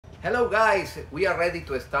Hello guys, we are ready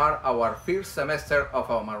to start our first semester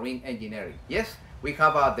of our marine engineering. Yes, we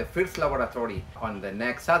have the first laboratory on the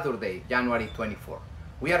next Saturday, January 24.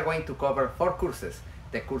 We are going to cover 4 courses: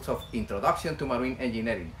 the course of Introduction to Marine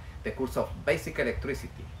Engineering, the course of Basic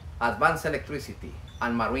Electricity, Advanced Electricity,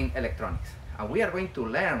 and Marine Electronics. And we are going to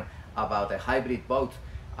learn about the hybrid boats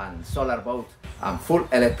and solar boats and full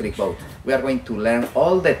electric boats. We are going to learn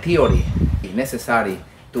all the theory necessary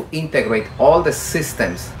to integrate all the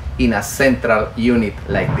systems in a central unit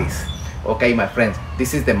like this. Okay, my friends,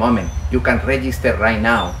 this is the moment. You can register right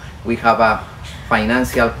now. We have a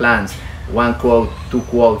financial plans, 1 quote, 2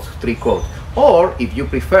 quotes, 3 quotes. Or if you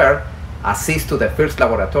prefer, assist to the first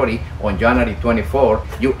laboratory on January 24.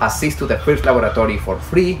 You assist to the first laboratory for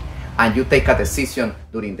free and you take a decision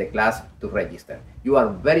during the class to register. You are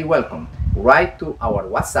very welcome. Write to our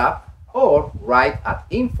WhatsApp or write at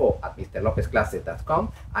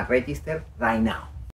info@mrlopezclasses.com and register right now.